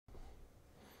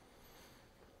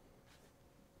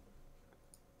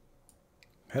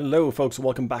Hello folks,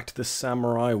 welcome back to the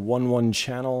Samurai 11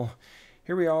 channel.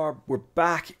 Here we are, we're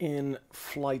back in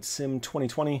Flight Sim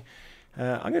 2020.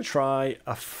 I'm going to try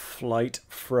a flight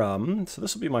from, so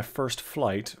this will be my first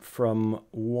flight from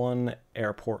one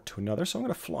airport to another. So I'm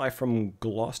going to fly from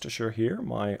Gloucestershire here,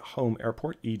 my home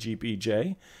airport, EGBJ.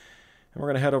 And we're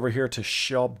going to head over here to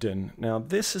Shobdon. Now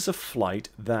this is a flight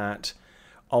that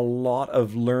a lot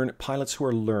of pilots who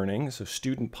are learning, so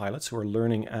student pilots who are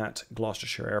learning at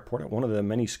Gloucestershire Airport, at one of the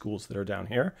many schools that are down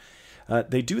here,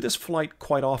 they do this flight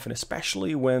quite often,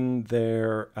 especially when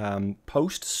they're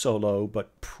post-solo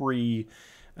but pre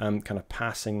kind of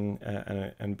passing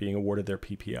and being awarded their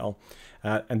PPL.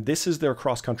 And this is their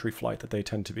cross-country flight that they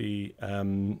tend to be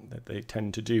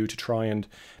do to try and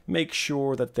make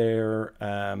sure that they're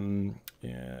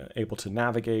able to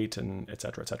navigate and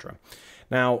etc. etc.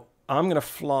 Now, I'm going to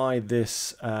fly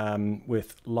this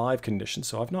with live conditions,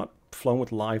 so I've not flown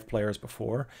with live players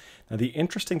before. Now the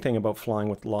interesting thing about flying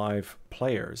with live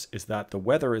players is that the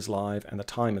weather is live and the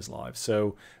time is live.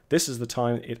 So this is the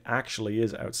time it actually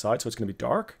is outside, so it's going to be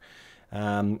dark.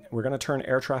 We're going to turn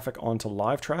air traffic onto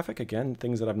live traffic, again,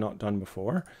 things that I've not done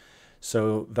before.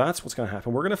 So that's what's going to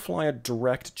happen. We're going to fly a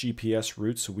direct GPS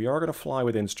route, so we are going to fly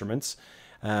with instruments.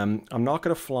 I'm not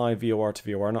going to fly VOR to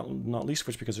VOR, not least of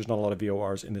which because there's not a lot of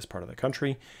VORs in this part of the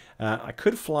country. I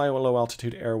could fly low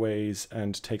altitude airways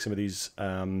and take some of these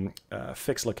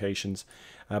fixed locations,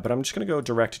 but I'm just going to go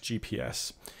direct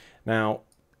GPS. Now,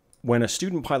 when a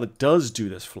student pilot does do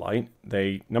this flight,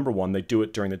 number one, they do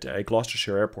it during the day.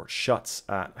 Gloucestershire Airport shuts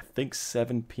at, I think,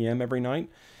 7 p.m. every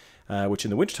night, which in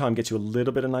the wintertime gets you a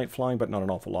little bit of night flying, but not an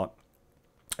awful lot.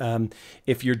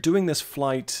 If you're doing this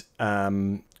flight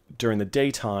during the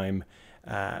daytime,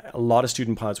 a lot of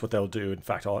student pilots, what they'll do, in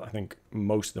fact, I think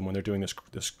most of them, when they're doing this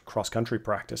cross-country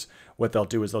practice, what they'll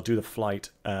do is they'll do the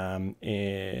flight in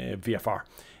VFR,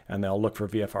 and they'll look for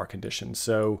VFR conditions.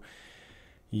 So,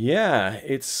 yeah,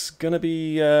 it's gonna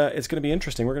be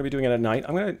interesting. We're gonna be doing it at night.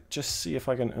 I'm gonna just see if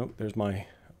I can. Oh, there's my.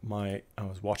 I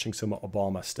was watching some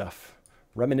Obama stuff,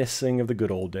 reminiscing of the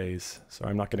good old days. So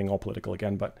I'm not getting all political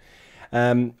again, but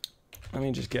let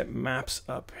me just get maps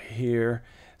up here.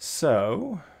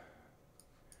 So,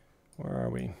 where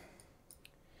are we?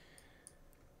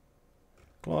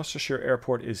 Gloucestershire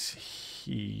Airport is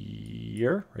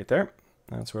here, right there.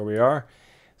 That's where we are.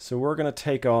 So we're going to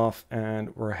take off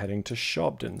and we're heading to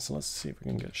Shobdon. So let's see if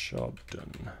we can get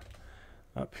Shobdon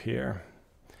up here.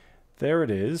 There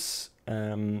it is.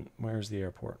 Where's the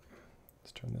airport?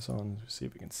 Let's turn this on, see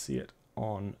if we can see it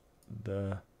on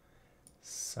the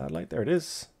satellite. There it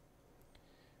is.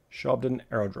 Shobdon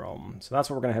Aerodrome. So that's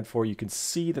what we're going to head for. You can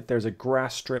see that there's a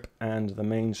grass strip and the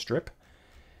main strip.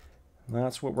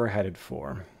 That's what we're headed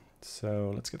for.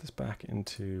 So let's get this back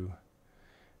into,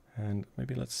 and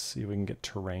maybe let's see if we can get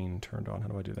terrain turned on. How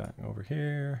do I do that? Over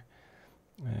here,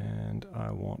 and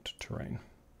I want terrain.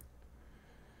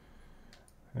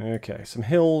 Okay, some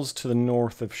hills to the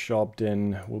north of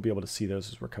Shobdon. We'll be able to see those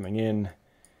as we're coming in.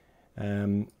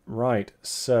 Right,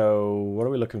 so what are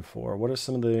we looking for? What are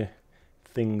some of the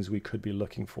things we could be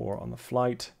looking for on the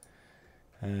flight?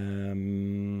 It's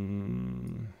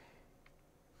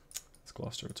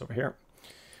Gloucester, it's over here.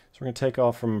 So we're going to take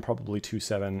off from probably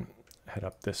 27, head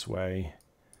up this way.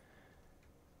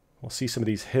 We'll see some of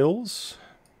these hills.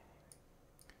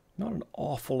 Not an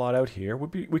awful lot out here.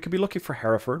 We could be looking for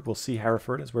Hereford. We'll see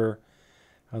Hereford as we're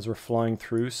flying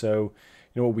through. So,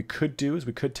 you know, what we could do is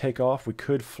we could take off. We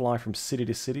could fly from city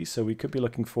to city. So we could be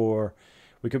looking for,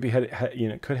 we could be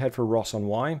could head for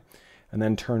Ross-on-Wye, and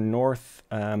then turn north.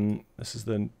 This is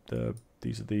this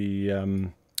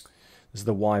is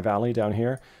the Wye Valley down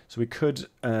here. So we could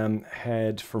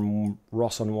head from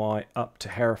Ross-on-Wye up to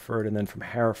Hereford, and then from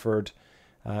Hereford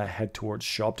head towards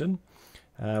Shobdon.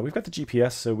 We've got the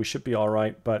GPS, so we should be all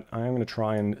right, but I'm going to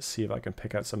try and see if I can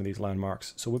pick out some of these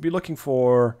landmarks. So we'll be looking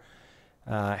for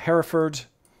Hereford.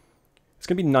 It's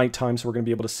going to be nighttime, so we're going to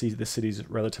be able to see the cities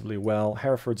relatively well.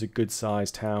 Hereford's a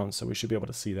good-sized town, so we should be able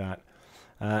to see that.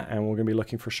 And we're going to be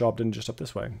looking for Shobdon just up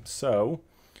this way. So,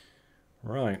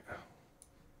 right.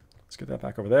 Let's get that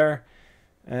back over there.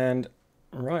 And,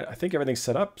 right, I think everything's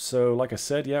set up. So, like I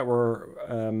said, yeah, we're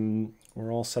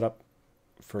all set up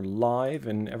for live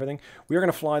and everything. We are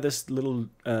going to fly this little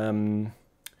VL3,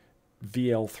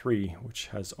 which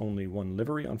has only one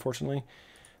livery, unfortunately.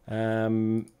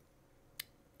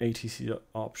 ATC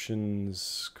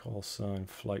options, call sign,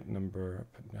 flight number,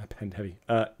 pen heavy.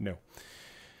 No.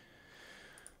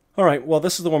 All right, well,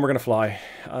 this is the one we're going to fly.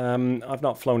 I've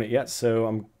not flown it yet, so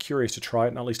I'm curious to try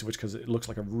it, not least of which because it looks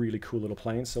like a really cool little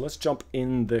plane. So let's jump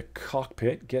in the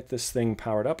cockpit, get this thing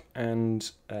powered up, and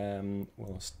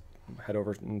we'll head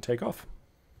over and take off.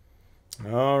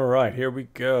 All right, here we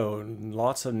go.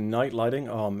 Lots of night lighting.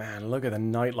 Oh man, look at the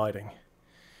night lighting.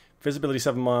 Visibility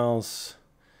 7 miles.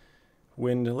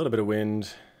 Wind, a little bit of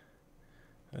wind.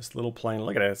 This little plane,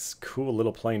 look at it. It's a cool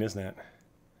little plane, isn't it?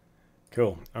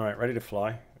 Cool. All right, ready to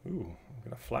fly. Ooh, I've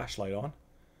got a flashlight on.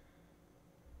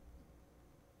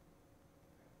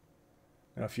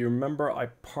 Now, if you remember, I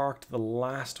parked the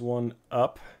last one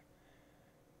up,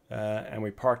 and we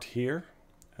parked here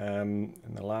in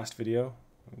the last video.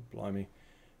 Blimey,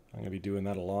 I'm going to be doing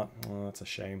that a lot. Oh, that's a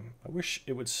shame. I wish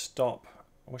it would stop.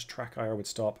 I wish track IR would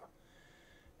stop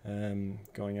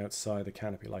going outside the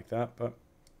canopy like that, but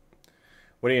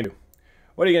what are you going to do?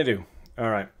 What are you going to do? All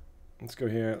right, let's go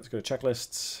here. Let's go to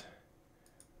checklists.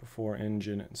 Before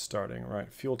engine and starting.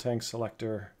 Right, fuel tank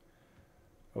selector,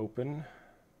 open.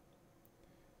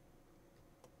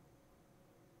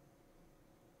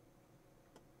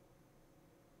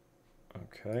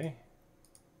 Okay.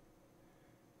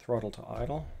 Throttle to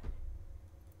idle.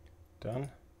 Done.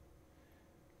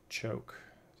 Choke.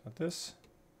 Is that this?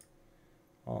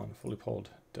 On, fully pulled.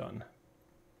 Done.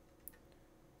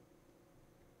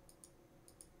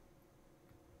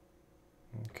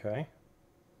 Okay.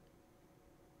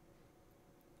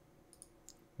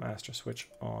 Master switch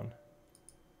on.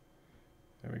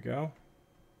 There we go.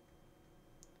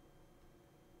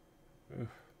 Ooh.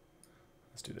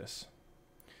 Let's do this.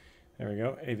 There we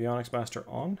go. Avionics master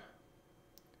on.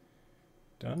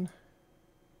 Done.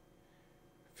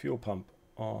 Fuel pump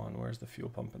on. Where's the fuel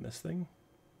pump in this thing?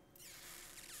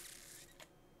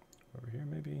 Over here,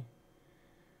 maybe.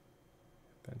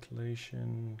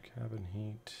 Ventilation, cabin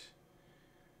heat.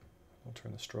 I'll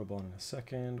turn the strobe on in a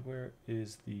second. Where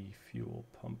is the fuel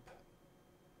pump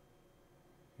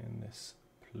in this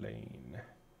plane?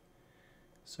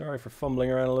 Sorry for fumbling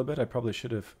around a little bit. I probably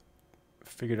should have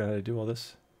figured out how to do all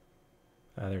this.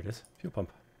 Ah, there it is. Fuel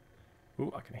pump.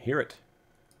 Ooh, I can hear it.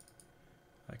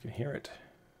 I can hear it.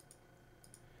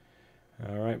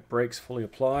 All right, brakes fully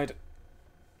applied.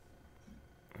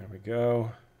 There we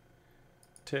go.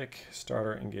 Tick,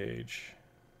 starter, engage.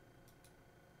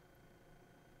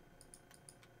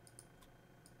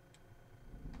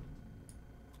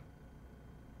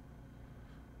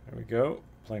 There we go.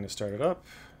 Plane is started up.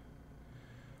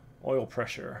 Oil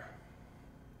pressure.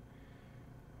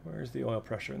 Where's the oil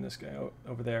pressure in this guy? Oh,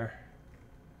 over there.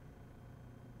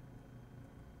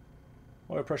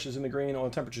 Oil pressure's in the green. Oil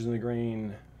temperature's in the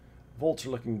green. Volts are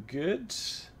looking good.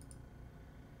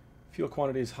 Fuel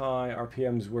quantity is high.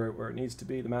 RPM's where it needs to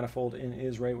be. The manifold in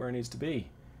is right where it needs to be.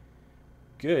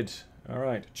 Good. All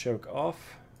right. Choke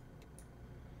off.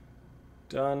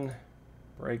 Done.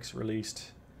 Brakes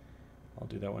released. I'll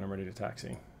do that when I'm ready to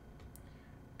taxi.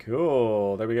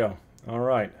 Cool. There we go. All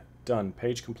right. Done.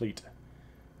 Page complete.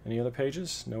 Any other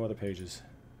pages? No other pages.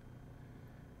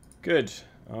 Good.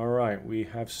 All right. We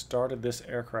have started this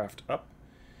aircraft up.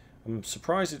 I'm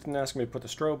surprised it didn't ask me to put the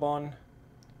strobe on.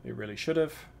 It really should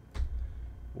have.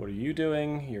 What are you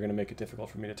doing? You're going to make it difficult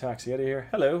for me to taxi out of here.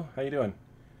 Hello. How you doing?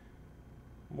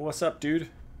 What's up, dude?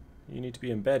 You need to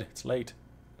be in bed. It's late.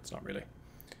 It's not really.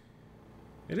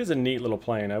 It is a neat little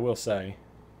plane, I will say.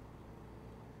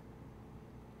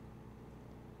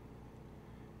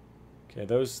 Okay,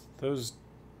 those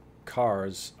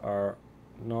cars are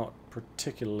not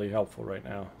particularly helpful right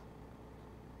now.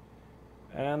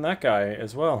 And that guy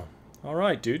as well.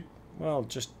 Alright, dude. Well,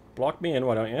 just block me in,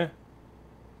 why don't you?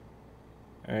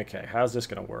 Okay, how's this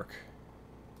gonna work?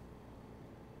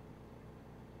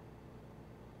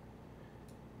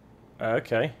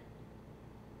 Okay.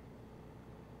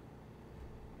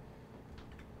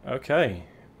 Okay,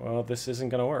 well, this isn't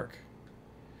gonna work.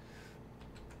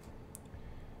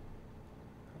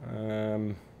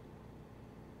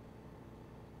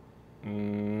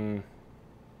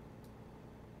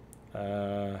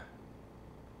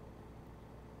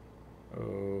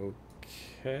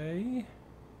 Okay.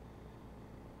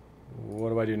 What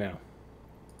do I do now?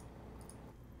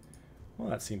 Well,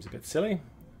 that seems a bit silly.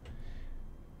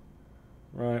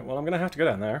 Right, well, I'm gonna have to go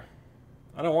down there.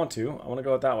 I don't want to. I want to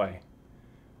go out that way.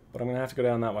 But I'm gonna have to go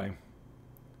down that way.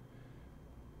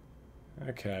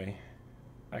 Okay.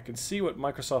 I can see what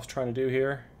Microsoft's trying to do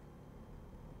here.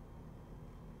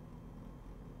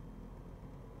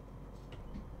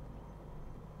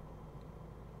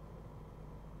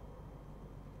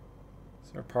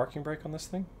 Is there a parking brake on this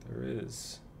thing? There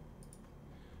is.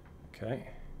 Okay.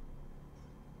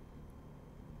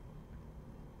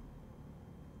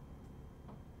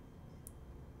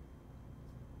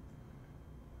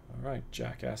 All right,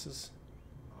 jackasses.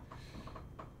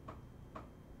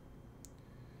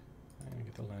 I'm gonna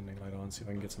get the landing light on, see if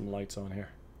I can get some lights on here.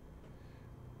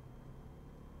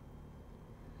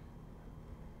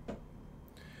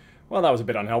 Well, that was a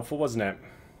bit unhelpful, wasn't it?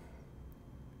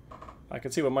 I can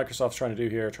see what Microsoft's trying to do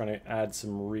here, trying to add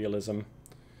some realism,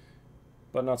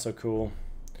 but not so cool.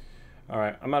 All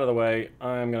right, I'm out of the way.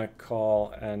 I'm gonna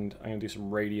call and I'm gonna do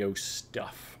some radio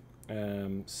stuff.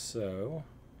 So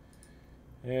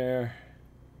here,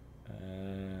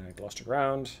 Gloucester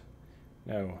ground.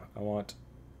 No, I want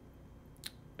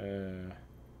ground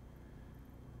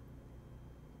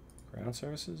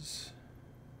services.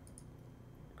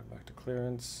 Go back to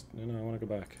clearance. No, I want to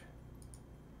go back.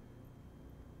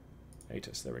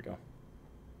 ATIS, there we go.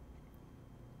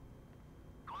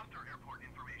 Gloucester Airport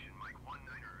information, Mike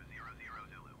 1900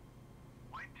 Zulu.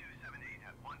 Wind 278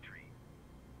 at 1 tree.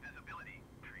 Visibility,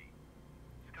 tree.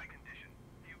 Sky condition,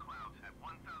 few clouds at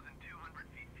 1,200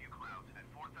 feet, few clouds at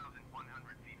 4,100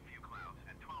 feet, few clouds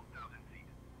at 12,000 feet.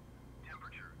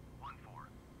 Temperature, 14.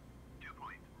 Dew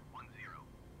point, 10.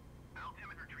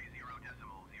 Altimeter tree 0.01.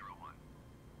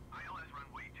 ILS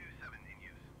runway 27 in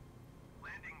use.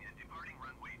 Landing and departing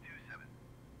runway 27.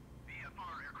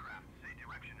 VFR aircraft say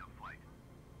direction of flight.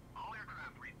 All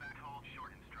aircraft read back hold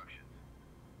short instructions.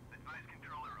 Advise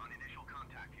controller on initial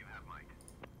contact you have, Mike.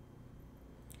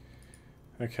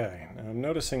 Okay, now I'm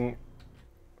noticing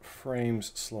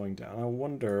frames slowing down. I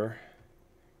wonder,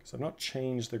 because I've not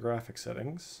changed the graphic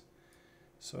settings,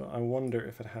 so I wonder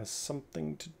if it has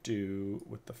something to do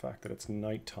with the fact that it's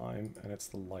nighttime and it's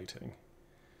the lighting.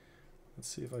 Let's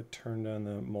see if I turn down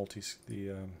the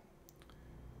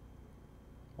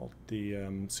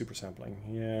super sampling.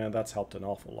 Yeah, that's helped an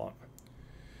awful lot.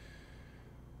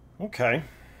 Okay,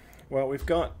 well we've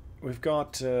got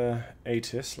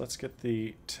ATIS. Let's get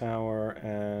the tower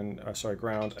and sorry,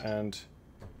 ground and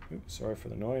oops, sorry for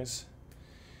the noise.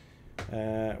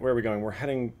 Where are we going? We're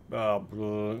heading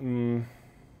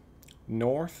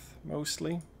north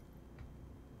mostly.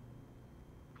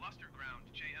 Gloucester ground,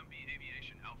 JMB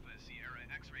Aviation Alpha Sierra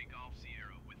X-ray Golf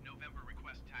Sierra with November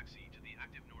request taxi to the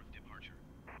active north departure.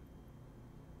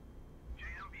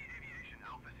 JMB Aviation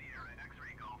Alpha Sierra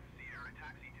X-ray Golf Sierra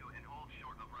taxi to and hold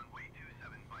short of runway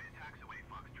 27 via taxiway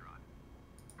Foxtrot.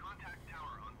 Contact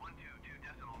tower on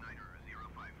 122.905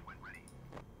 when ready.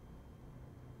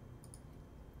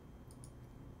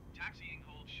 Taxiing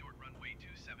hold short runway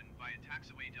 27 via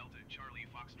taxiway Delta Charlie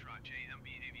Foxtrot JMB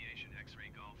Aviation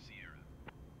X-ray Golf Sierra.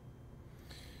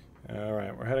 All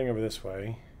right, we're heading over this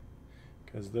way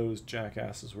because those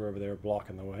jackasses were over there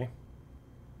blocking the way.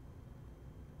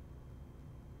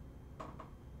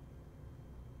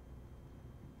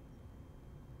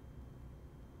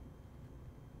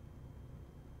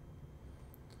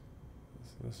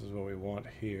 So this is what we want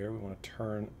here. We want to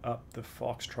turn up the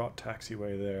Foxtrot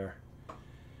taxiway there.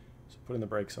 So putting the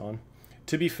brakes on.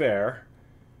 To be fair,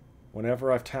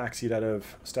 whenever I've taxied out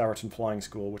of Staverton Flying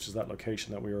School, which is that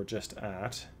location that we were just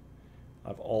at,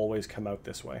 I've always come out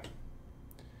this way.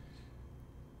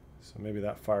 So maybe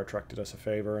that fire truck did us a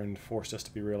favor and forced us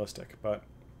to be realistic, but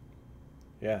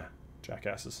yeah,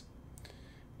 jackasses.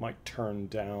 Might turn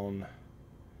down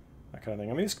that kind of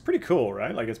thing. I mean, it's pretty cool,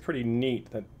 right? Like, it's pretty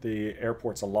neat that the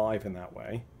airport's alive in that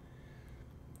way.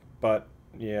 But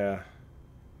yeah,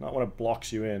 not when it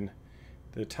blocks you in.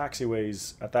 The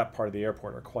taxiways at that part of the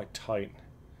airport are quite tight.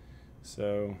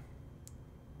 So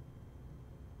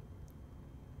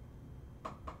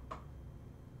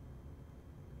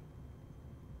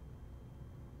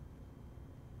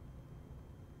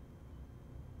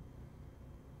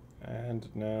and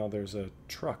now there's a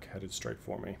truck headed straight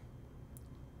for me.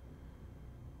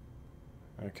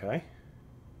 Okay.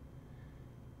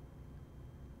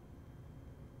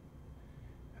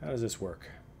 How does this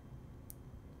work?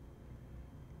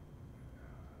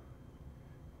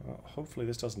 Well, hopefully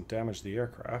this doesn't damage the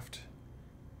aircraft.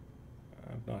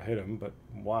 I've not hit him, but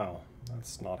wow,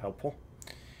 that's not helpful.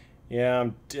 Yeah,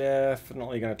 I'm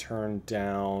definitely going to turn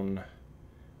down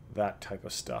that type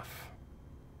of stuff.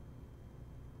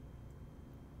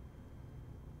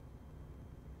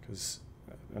 Because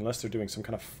unless they're doing some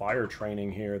kind of fire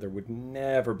training here, there would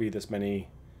never be this many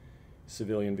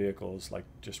civilian vehicles, like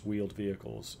just wheeled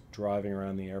vehicles, driving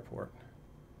around the airport.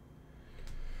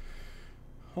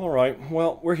 All right,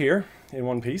 well, we're here in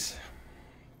one piece.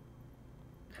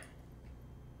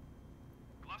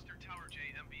 Gloucester Tower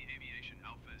JMB Aviation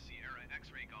Alpha Sierra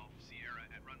X-ray Golf Sierra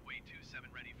at runway 27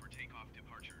 ready for takeoff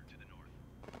departure to the north.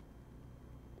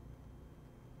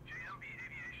 JMB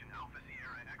Aviation Alpha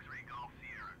Sierra X-ray Golf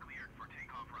Sierra cleared for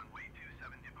takeoff runway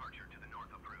 27 departure to the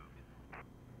north approved.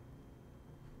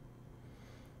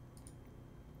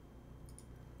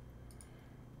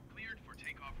 Cleared for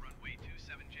takeoff runway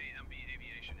 27 JMB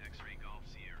Aviation X-ray Golf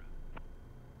Sierra.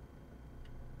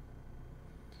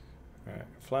 All right,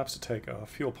 flaps to take off,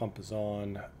 fuel pump is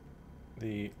on.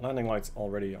 the landing light's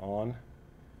already on.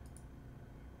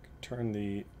 Turn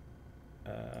the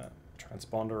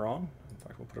transponder on. In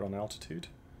fact, we'll put it on altitude.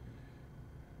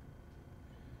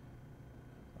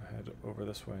 I'll head over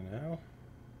this way now.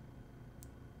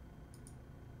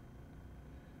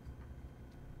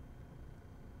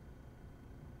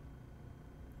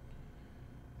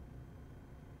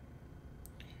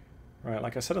 Right,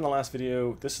 like I said in the last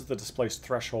video, this is the displaced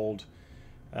threshold.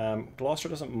 Gloucester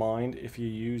doesn't mind if you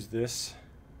use this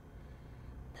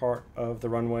part of the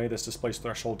runway, this displaced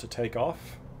threshold, to take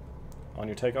off on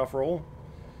your takeoff roll.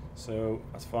 So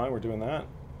that's fine, we're doing that.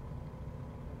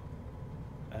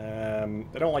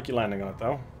 They don't like you landing on it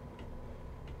though.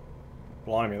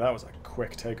 Blimey, that was a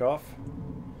quick takeoff.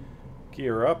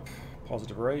 Gear up,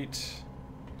 positive rate.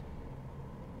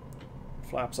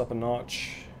 Flaps up a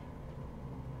notch.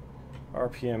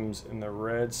 RPM's in the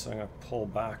red, so I'm going to pull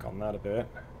back on that a bit.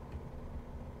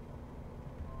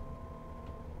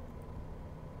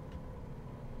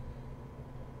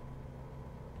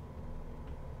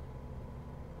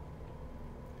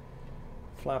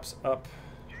 Flaps up.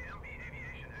 JMB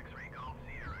Aviation X-Ray Golf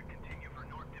Sierra, continue for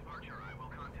north departure. I will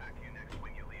contact you next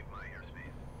when you leave my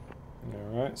airspace.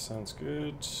 Alright, sounds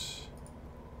good.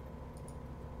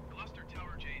 Gloucester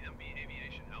Tower JMB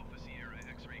Aviation Alpha Sierra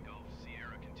X-Ray Golf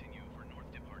Sierra, continue for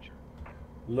north departure.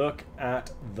 Look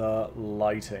at the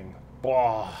lighting.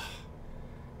 Wow.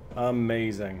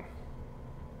 Amazing.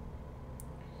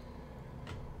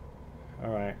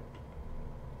 Alright.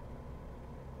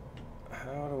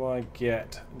 How do I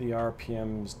get the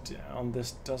RPMs down?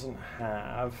 This doesn't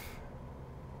have...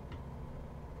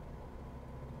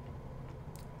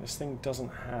 This thing doesn't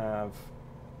have...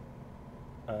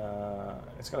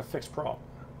 it's got a fixed prop.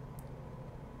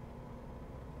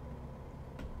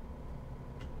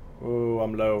 Ooh,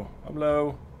 I'm low. I'm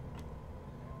low.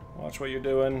 Watch what you're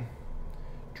doing.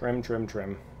 Trim, trim,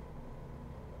 trim.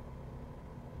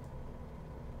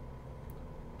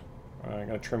 Alright, I'm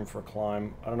going to trim for a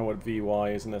climb. I don't know what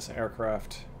VY is in this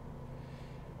aircraft.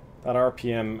 That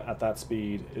RPM at that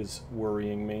speed is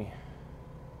worrying me.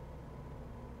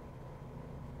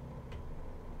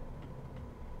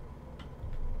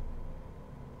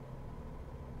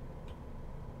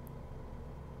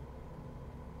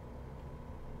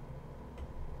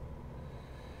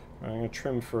 I'm going to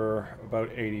trim for about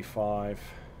 85.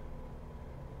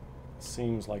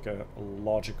 Seems like a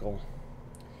logical.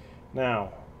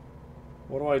 Now,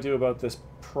 what do I do about this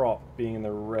prop being in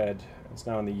the red? It's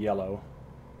now in the yellow.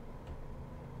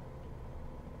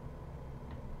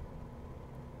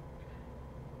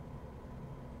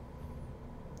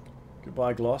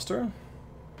 Goodbye, Gloucester.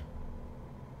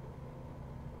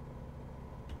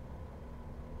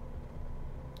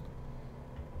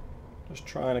 Just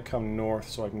trying to come north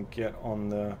so I can get on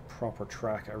the proper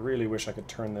track. I really wish I could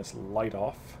turn this light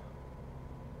off.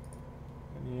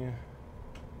 Can you?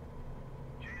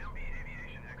 JMB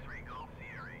Aviation X-Ray Golf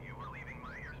Sierra, you are leaving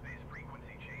my airspace,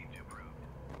 frequency change approved.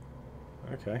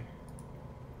 Okay.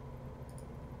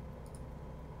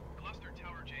 Gloucester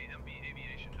Tower JMB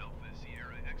Aviation Alpha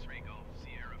Sierra X-Ray Golf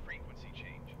Sierra, frequency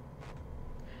change.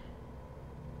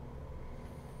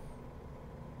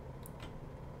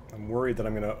 I'm worried that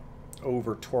I'm going to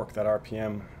over torque that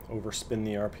RPM, overspin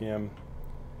the RPM.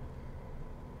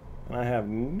 And I have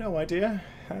no idea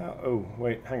how. Oh,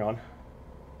 wait, hang on.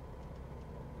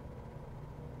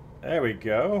 There we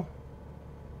go.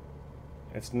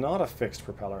 It's not a fixed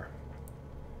propeller.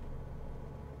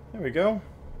 There we go.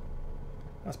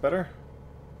 That's better.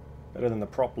 Better than the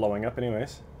prop blowing up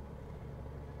anyways.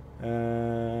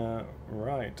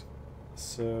 Right.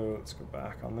 So let's go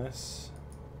back on this.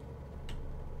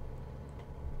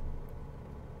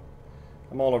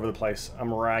 I'm all over the place.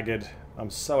 I'm ragged. I'm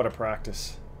so out of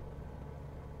practice.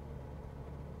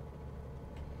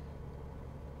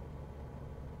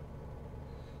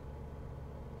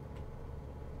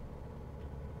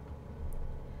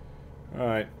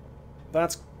 Alright.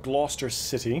 That's Gloucester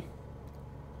City.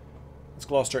 That's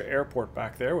Gloucester Airport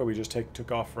back there where we just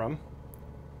took off from.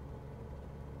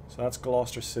 So that's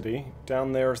Gloucester City.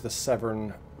 Down there is the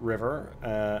Severn River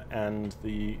and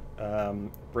the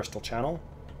Bristol Channel.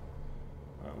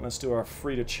 Let's do our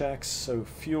free to checks. So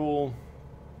fuel,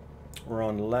 we're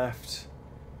on left,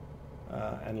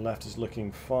 and left is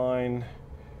looking fine.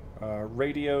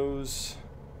 Radios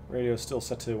still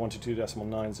set to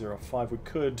 122.905. We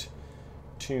could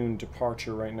tune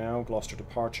departure right now, Gloucester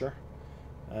departure,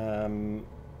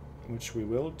 which we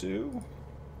will do.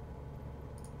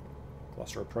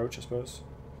 Gloucester approach, I suppose.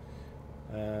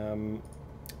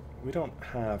 We don't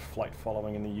have flight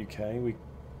following in the UK. We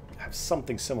have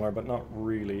something similar, but not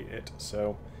really it.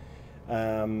 So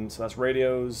So that's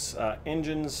radios,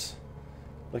 engines,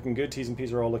 looking good. T's and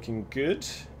P's are all looking good.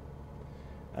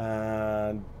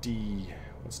 D,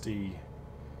 what's D?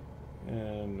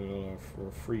 And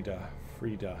for Frida.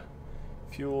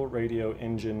 Fuel, radio,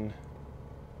 engine.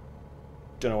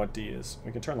 Don't know what D is.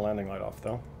 We can turn the landing light off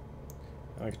though.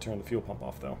 And we can turn the fuel pump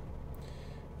off though.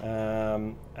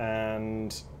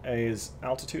 And A is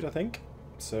altitude, I think.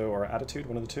 So, or attitude,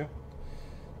 one of the two.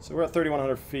 So we're at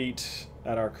 3,100 feet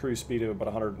at our cruise speed of about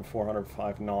 104,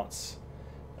 105 knots.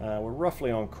 We're roughly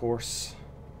on course.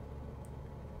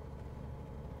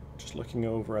 Just looking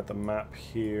over at the map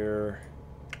here.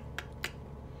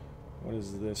 What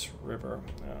is this river?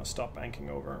 Stop banking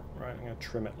over. Right, I'm going to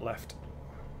trim it left.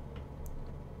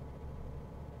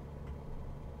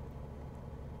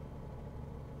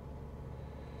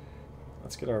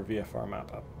 Let's get our VFR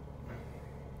map up.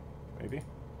 Maybe.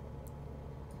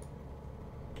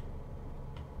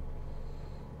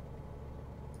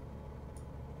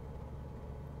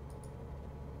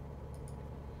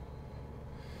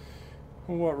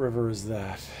 What river is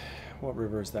that? What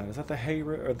river is that? Is that the Hay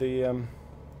River or the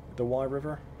Y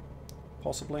River?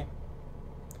 Possibly.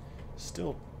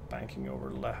 Still banking over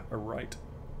left or right.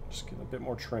 Just get a bit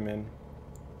more trim in.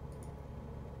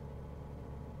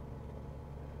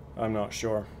 I'm not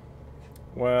sure.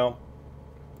 Well,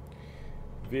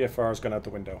 VFR's gone out the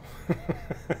window.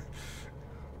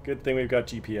 Good thing we've got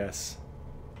GPS.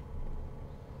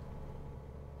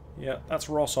 Yeah, that's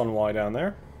Ross on Y down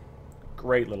there.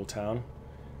 Great little town.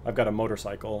 I've got a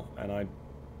motorcycle and I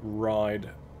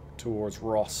ride towards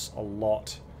Ross a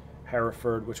lot.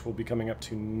 Hereford, which we'll be coming up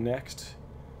to next,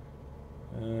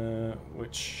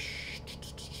 which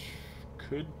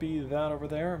could be that over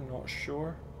there, I'm not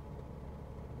sure.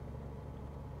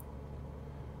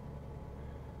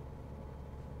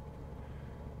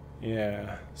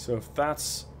 Yeah, so if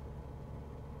that's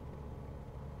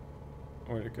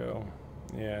where to go,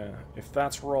 yeah, if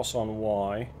that's Ross on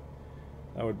Y,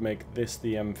 that would make this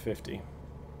the M50,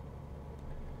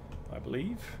 I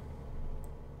believe.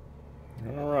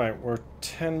 Alright, we're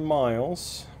 10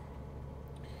 miles.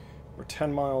 We're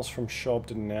 10 miles from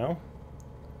Shobdon now.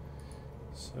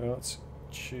 So let's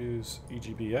choose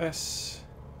EGBS.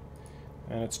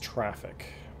 And it's traffic.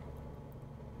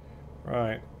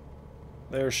 Right,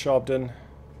 there's Shobdon.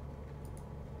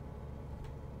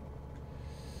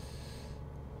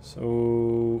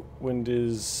 So wind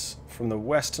is from the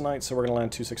west tonight, so we're going to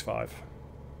land 265.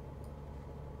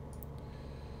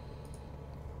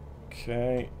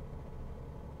 Okay.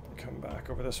 Come back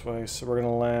over this way. So we're going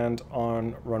to land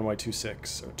on runway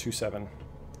 26 or 27.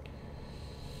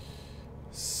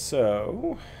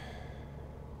 So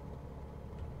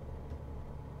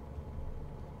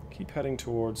keep heading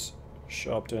towards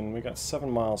Shobdon. We got 7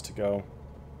 miles to go.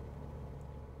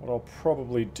 What I'll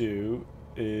probably do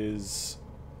is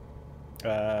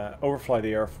overfly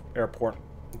the airport,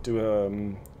 do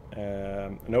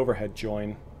an overhead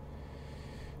join.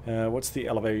 What's the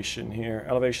elevation here?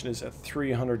 Elevation is at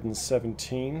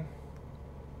 317.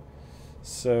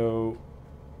 So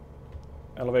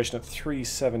elevation at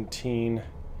 317,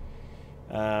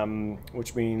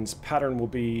 which means pattern will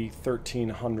be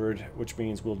 1300, which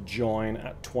means we'll join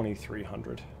at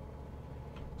 2300.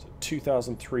 So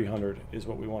 2300 is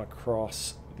what we want to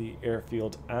cross the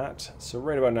airfield at. So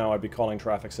right about now I'd be calling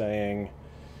traffic saying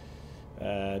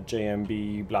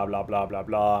JMB blah blah blah blah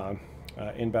blah,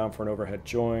 inbound for an overhead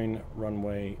join,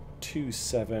 runway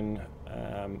 27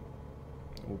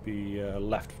 will be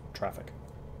left traffic.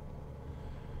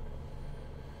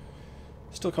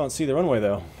 Still can't see the runway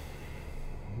though.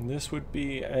 This would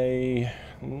be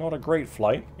not a great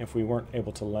flight if we weren't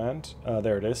able to land.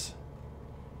 There it is.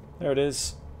 There it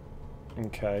is.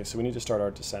 Okay, so we need to start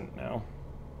our descent now.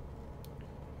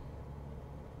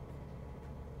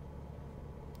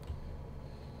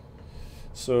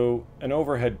 So an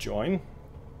overhead join,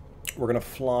 we're going to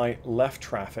fly left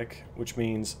traffic, which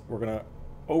means we're going to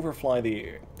overfly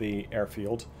the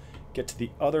airfield, get to the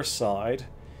other side,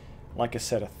 like I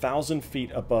said, 1,000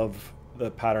 feet above the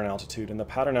pattern altitude, and the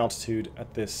pattern altitude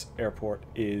at this airport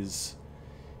is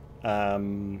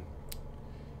going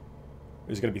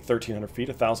to be 1,300 feet,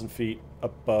 1,000 feet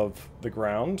above the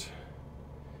ground,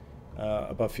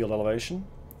 above field elevation.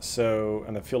 So,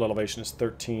 and the field elevation is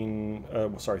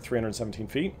 317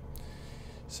 feet.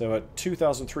 So at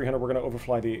 2,300, we're going to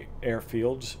overfly the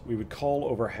airfield. We would call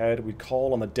overhead. We'd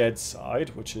call on the dead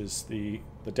side, which is the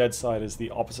dead side is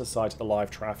the opposite side to the live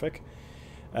traffic.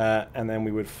 And then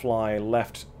we would fly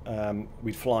left.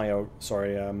 We'd fly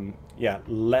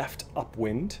left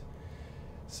upwind.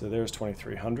 So there's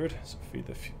 2,300. So feed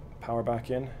the power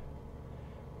back in.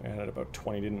 We had about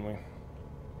 20, didn't we?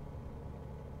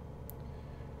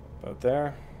 About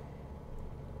there.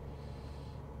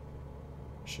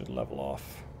 Should level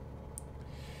off.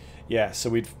 Yeah, so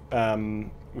we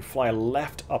fly a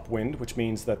left upwind, which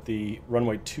means that the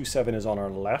runway 27 is on our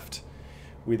left.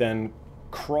 We then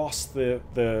cross the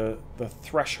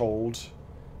threshold,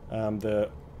 the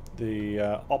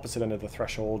opposite end of the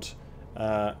threshold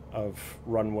of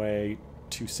runway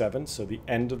 27, so the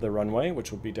end of the runway,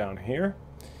 which will be down here.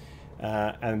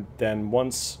 And then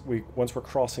once we're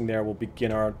crossing there, we'll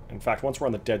begin our, in fact, once we're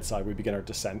on the dead side, we begin our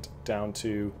descent down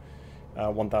to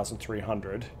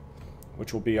 1,300,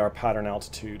 which will be our pattern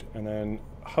altitude. And then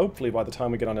hopefully by the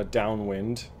time we get on a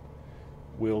downwind,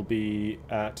 we'll be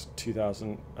at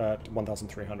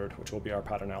 1,300, which will be our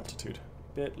pattern altitude.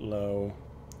 Bit low.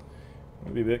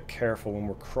 We'll be a bit careful when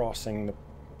we're crossing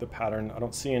the pattern. I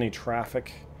don't see any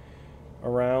traffic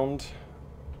around,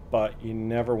 but you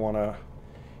never want to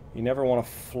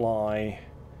fly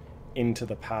into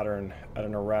the pattern at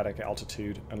an erratic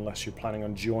altitude unless you're planning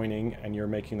on joining and you're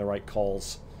making the right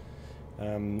calls.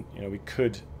 You know, we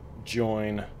could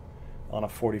join on a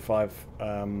 45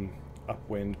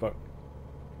 upwind, but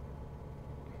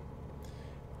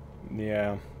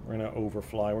yeah, we're going to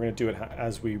overfly. We're going to do it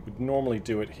as we would normally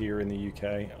do it here in the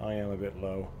UK. I am a bit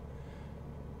low.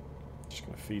 Just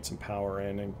going to feed some power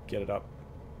in and get it up.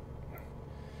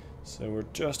 So we're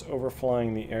just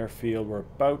overflying the airfield. We're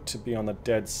about to be on the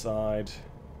dead side.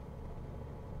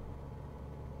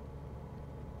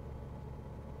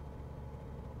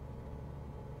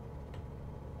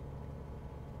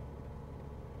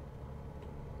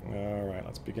 Alright,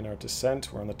 let's begin our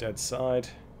descent. We're on the dead side.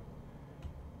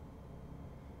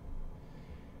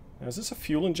 Now, is this a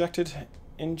fuel-injected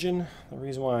engine? The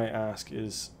reason why I ask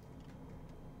is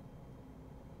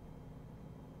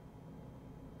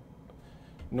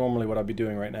normally what I'd be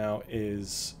doing right now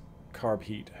is carb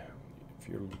heat. If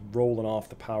you're rolling off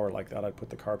the power like that, I'd put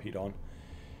the carb heat on.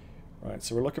 Right,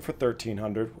 so we're looking for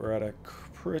 1,300. We're at a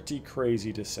pretty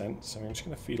crazy descent, so I'm just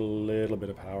going to feed a little bit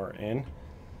of power in.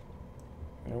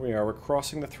 There we are. We're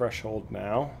crossing the threshold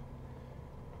now.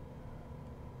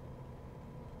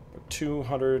 About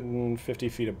 250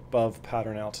 feet above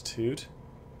pattern altitude.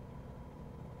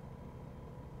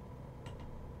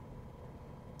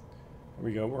 There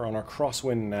we go. We're on our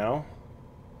crosswind now.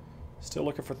 Still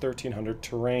looking for 1,300.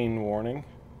 Terrain warning.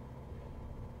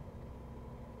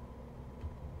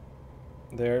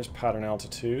 There's pattern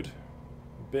altitude.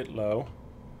 A bit low.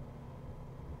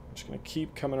 I'm just going to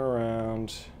keep coming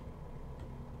around.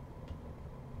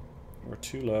 We're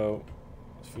too low.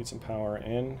 Let's feed some power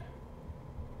in.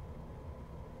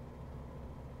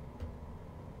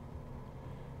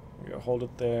 We go, hold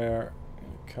it there.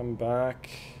 Come back.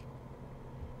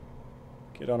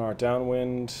 Get on our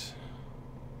downwind.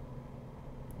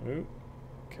 Ooh,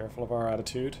 careful of our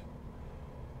attitude.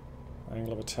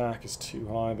 Angle of attack is too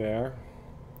high there.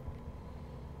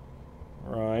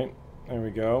 Right, there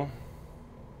we go.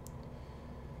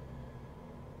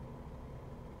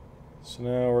 So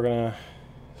now we're going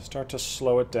to start to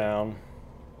slow it down,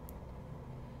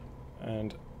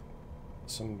 and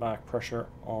some back pressure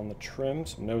on the trim,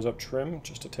 some nose up trim,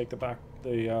 just to take the back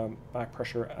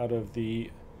pressure out of the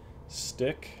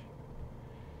stick.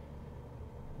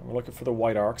 And we're looking for the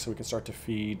white arc so we can start to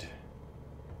feed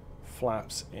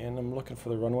flaps in. I'm looking for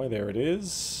the runway. There it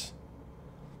is.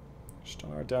 Just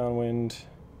on our downwind.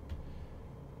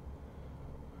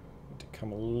 Need to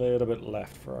come a little bit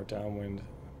left for our downwind.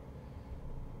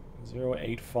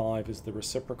 0.85 is the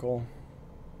reciprocal.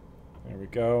 There we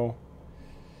go.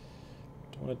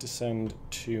 Don't want to descend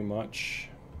too much.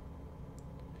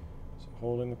 So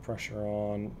holding the pressure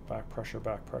on, back pressure,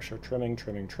 trimming,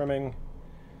 trimming, trimming.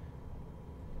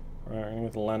 Alright,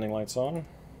 with the landing lights on.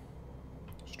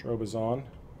 Strobe is on.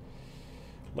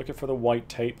 Looking for the white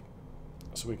tape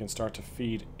so we can start to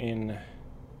feed in.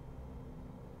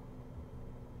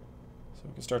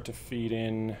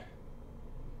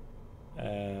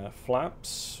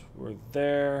 Flaps. We're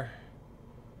there.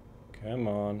 Come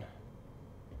on.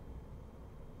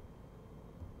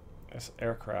 This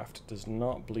aircraft does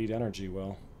not bleed energy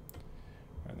well.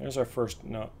 Right, there's our first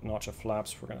notch of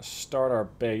flaps. We're going to start our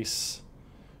base.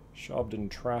 Shobdon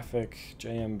traffic,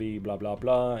 JMB blah blah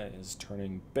blah is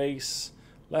turning base.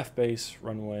 Left base,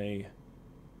 runway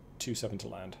 27 to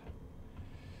land.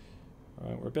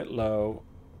 Alright, we're a bit low.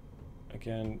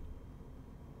 Again,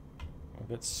 we're a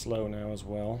bit slow now as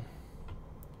well.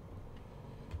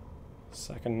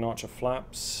 Second notch of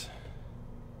flaps.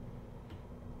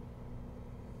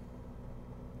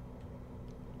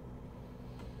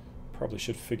 Probably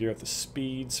should figure out the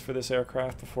speeds for this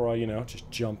aircraft before I, just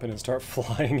jump in and start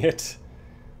flying it.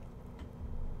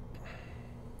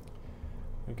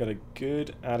 We've got a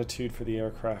good attitude for the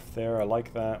aircraft there. I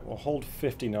like that. We'll hold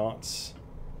 50 knots.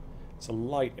 It's a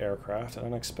light aircraft. I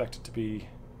don't expect it to be...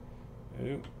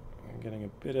 Ooh, I'm getting a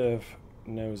bit of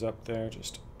nose up there.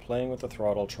 Just playing with the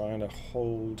throttle, trying to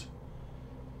hold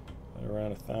at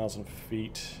around 1,000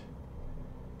 feet.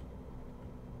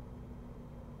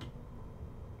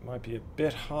 Might be a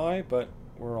bit high, but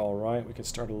we're all right. We could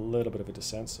start a little bit of a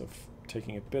descent, so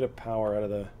taking a bit of power out of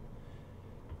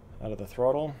the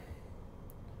throttle,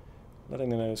 letting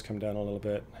the nose come down a little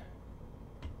bit.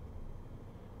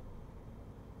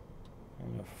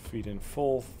 Feet in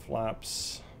full,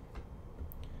 flaps.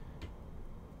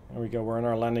 There we go. We're in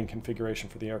our landing configuration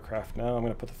for the aircraft now. I'm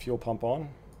going to put the fuel pump on.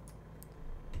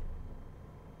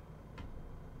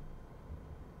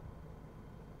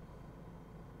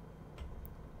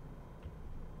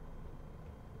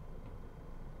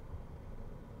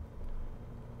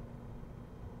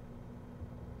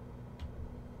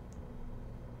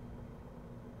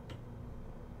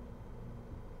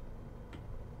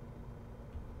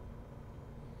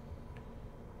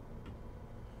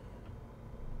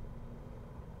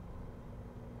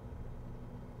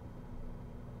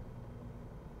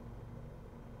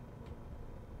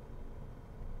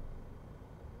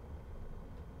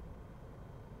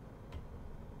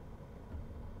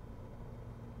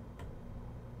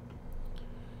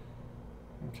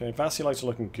 Okay, VASI lights are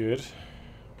looking good.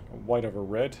 White over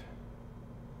red.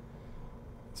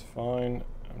 It's fine.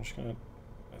 I'm just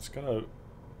gonna.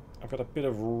 I've got a bit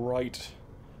of right,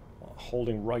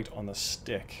 holding right on the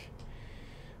stick,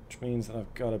 which means that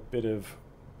I've got a bit of,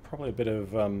 probably a bit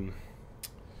of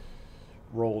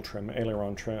roll trim,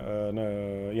 aileron trim.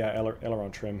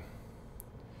 Aileron trim.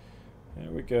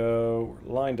 There we go.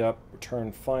 We're lined up.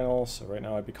 Return final. So right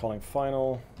now I'd be calling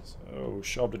final. So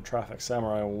Shobdon traffic,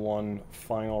 Samurai 1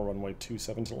 final, runway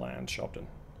 27 to land, Shobdon.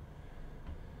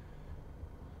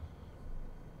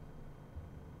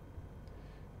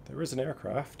 There is an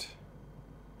aircraft.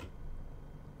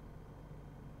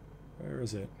 Where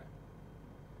is it? You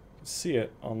can see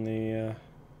it on the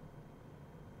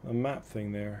map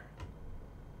thing there.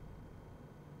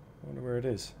 I wonder where it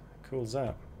is. Cool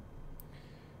zap.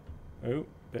 Oh,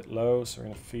 bit low, so we're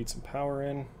going to feed some power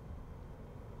in.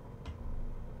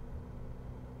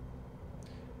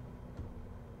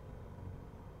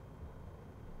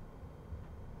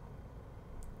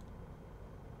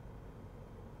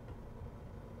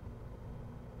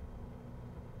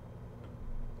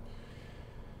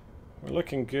 We're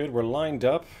looking good. We're lined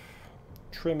up.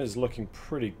 Trim is looking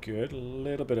pretty good. A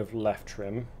little bit of left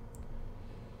trim.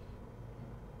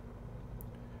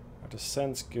 Our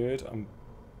descent's good. I'm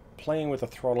playing with the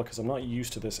throttle because I'm not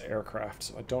used to this aircraft,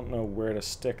 so I don't know where to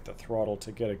stick the throttle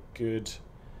to get a good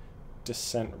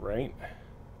descent rate.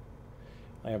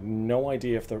 I have no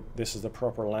idea if this is the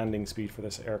proper landing speed for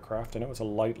this aircraft. I know it's a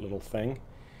light little thing,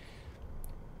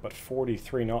 but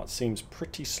 43 knots seems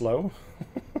pretty slow.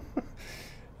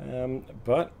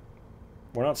 But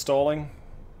we're not stalling.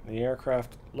 The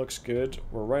aircraft looks good.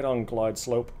 We're right on glide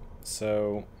slope,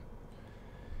 so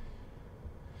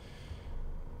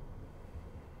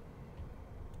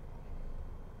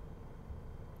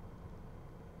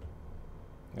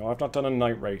now I've not done a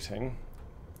night rating.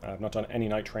 I've not done any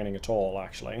night training at all,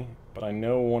 actually, but I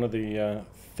know one of the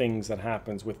things that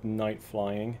happens with night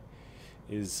flying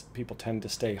is people tend to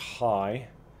stay high.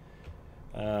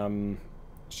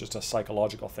 It's just a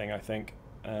psychological thing, I think.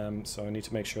 So I need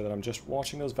to make sure that I'm just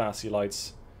watching those VASI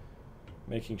lights,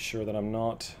 making sure that I'm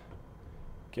not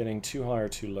getting too high or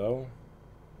too low.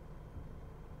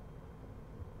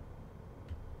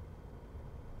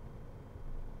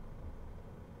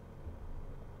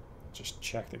 Just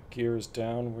check the gear is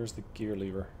down. Where's the gear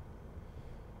lever?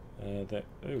 Oh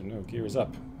no, gear is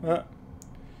up. Ah.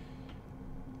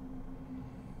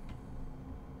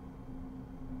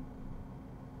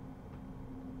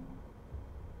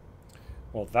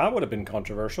 Well, that would have been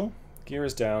controversial. Gear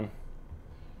is down.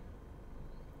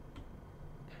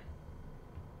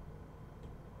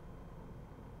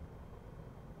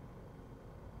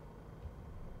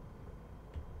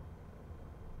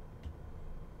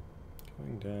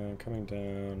 Coming down, coming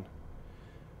down.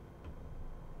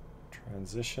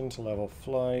 Transition to level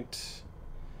flight.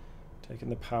 Taking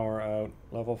the power out.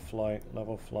 Level flight,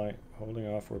 holding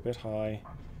off. We're a bit high.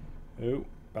 Ooh,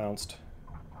 bounced.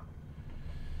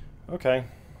 Okay.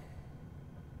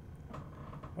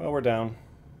 Well, we're down.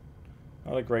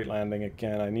 Not a great landing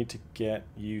again. I need to get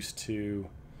used to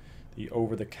the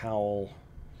over-the-cowl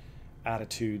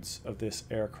attitudes of this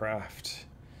aircraft.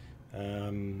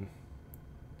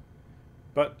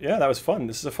 But yeah, that was fun.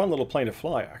 This is a fun little plane to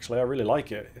fly, actually. I really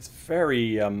like it. It's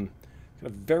very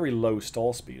kind of very low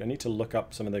stall speed. I need to look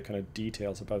up some of the kind of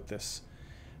details about this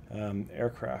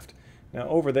aircraft. Now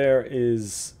over there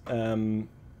is all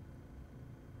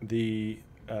the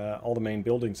main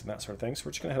buildings and that sort of thing. So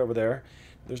we're just going to head over there.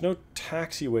 There's no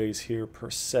taxiways here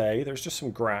per se. There's just some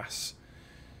grass.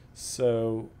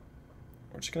 So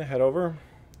we're just going to head over.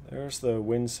 There's the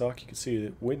windsock. You can see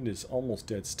the wind is almost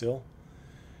dead still.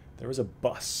 There is a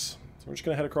bus. So we're just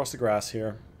going to head across the grass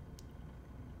here.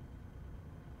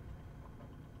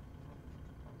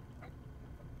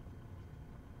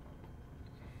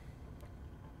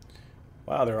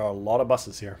 Wow, there are a lot of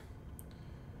buses here.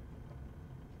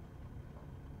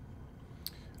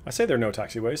 I say there are no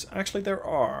taxiways. Actually, there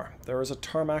are. There is a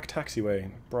tarmac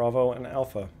taxiway, Bravo and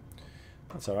Alpha.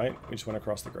 That's alright. We just went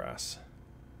across the grass.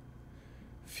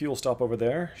 Fuel stop over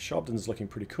there. Shobdon's looking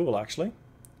pretty cool, actually. I'm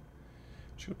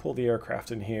just going to pull the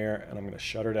aircraft in here, and I'm going to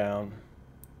shut her down.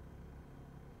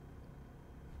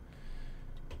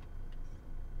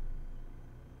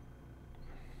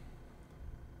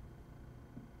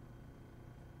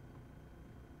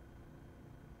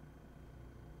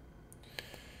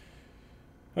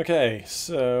 Okay,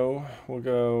 so we'll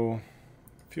go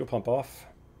fuel pump off,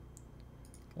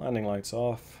 landing lights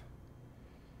off.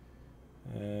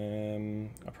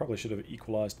 I probably should have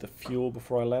equalized the fuel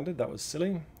before I landed. That was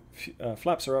silly.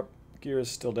 Flaps are up, gears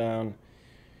still down.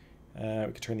 We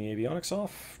can turn the avionics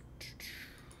off.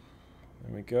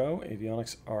 There we go.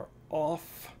 Avionics are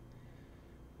off.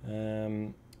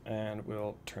 And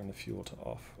we'll turn the fuel to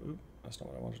off. Oop, that's not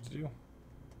what I wanted to do.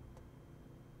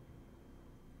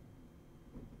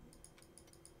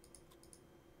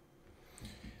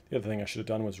 The other thing I should have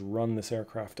done was run this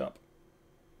aircraft up.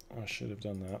 I should have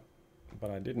done that, but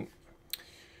I didn't.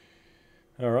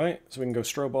 Alright, so we can go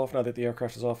strobe off now that the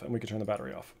aircraft is off, and we can turn the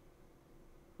battery off.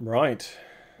 Right.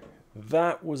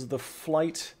 That was the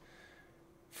flight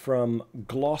from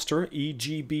Gloucester,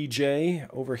 EGBJ,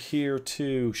 over here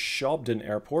to Shobdon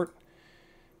Airport.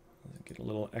 Let's get a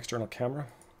little external camera.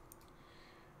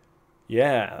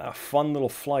 Yeah, a fun little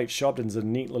flight. Shobdon's a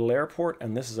neat little airport,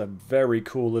 and this is a very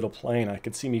cool little plane. I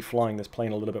could see me flying this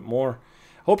plane a little bit more.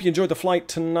 Hope you enjoyed the flight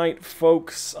tonight,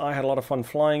 folks. I had a lot of fun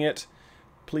flying it.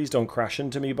 Please don't crash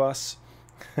into me, bus.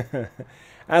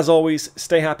 As always,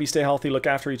 stay happy, stay healthy, look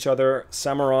after each other.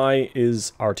 Samurai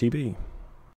is RTB.